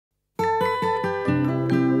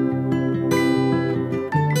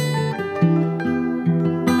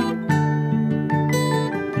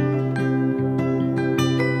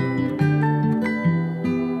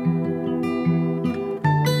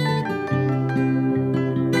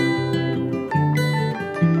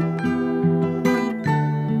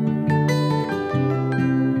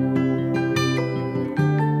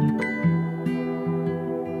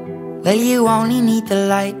Well, you only need the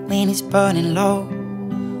light when it's burning low.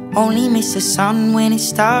 Only miss the sun when it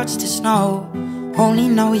starts to snow. Only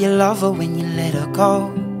know you love her when you let her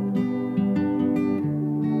go.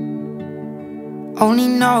 Only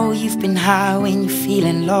know you've been high when you're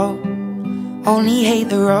feeling low. Only hate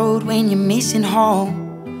the road when you're missing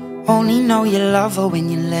home. Only know you love her when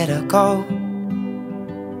you let her go.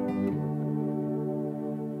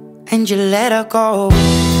 And you let her go.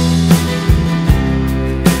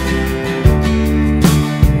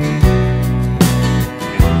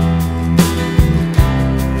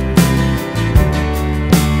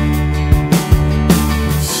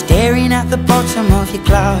 Staring at the bottom of your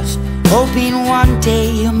glass, hoping one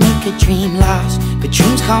day you'll make a dream last. But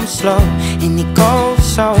dreams come slow and they go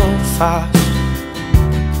so fast.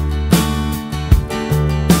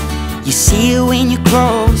 You see it when you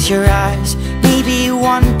close your eyes. Maybe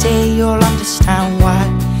one day you'll understand why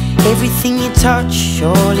everything you touch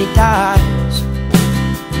surely dies.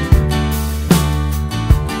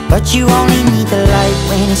 But you only need the light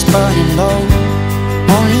when it's burning low.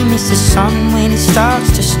 Only miss the sun when it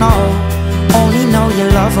starts to snow. Only know you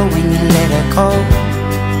love her when you let her go.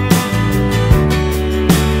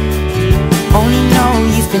 Only know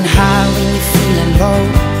you've been high when you're feeling low.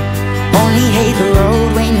 Only hate the road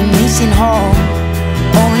when you're missing home.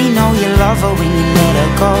 Only know you love her when you let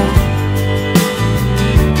her go.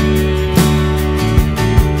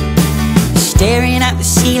 Staring at the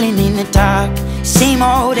ceiling in the dark, same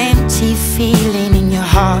old empty feeling in your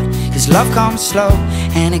heart. 'Cause love comes slow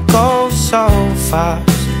and it goes so fast.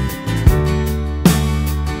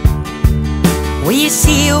 Well, you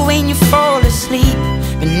see her when you fall asleep,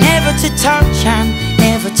 but never to touch and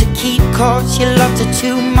never to keep. 'Cause you loved her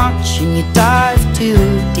too much and you dive too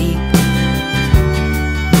deep.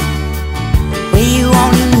 Well, you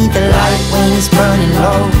only need the light when it's burning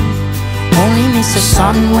low. Only miss the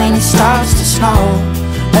sun when it starts to snow.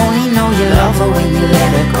 Only know you love her when you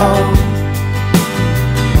let her go.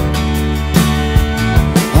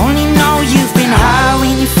 Only know you've been high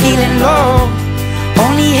when you're feeling low.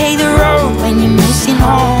 Only hate the road when you're missing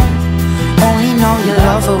home. Only know you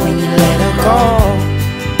love her when you let her go.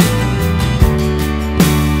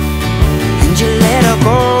 And you let her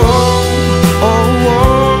go. Oh, oh,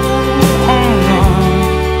 oh, oh.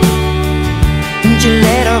 And you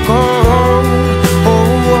let her go. Oh,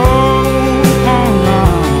 oh, oh,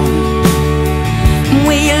 oh.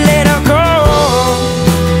 Will you let her go?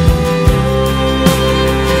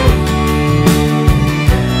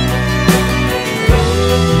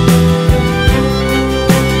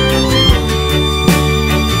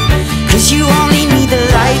 You only need the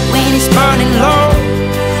light when it's burning low.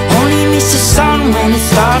 Only miss the sun when it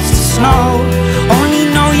starts to snow. Only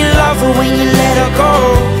know you love her when you let her go.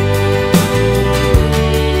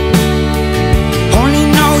 Only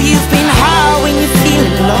know you've been high when you're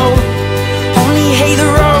feeling low. Only hate the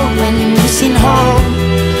road when you're missing home.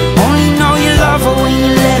 Only know you love her when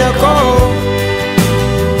you let her go.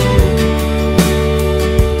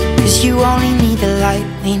 'Cause you only need the light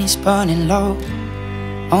when it's burning low.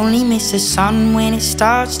 Only miss the sun when it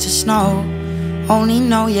starts to snow. Only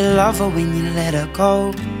know you love her when you let her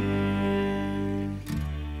go.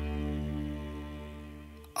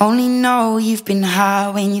 Only know you've been high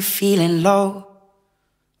when you're feeling low.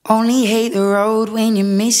 Only hate the road when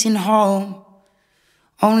you're missing home.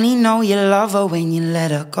 Only know you love her when you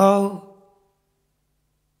let her go.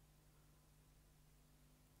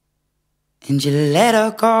 And you let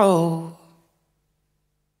her go.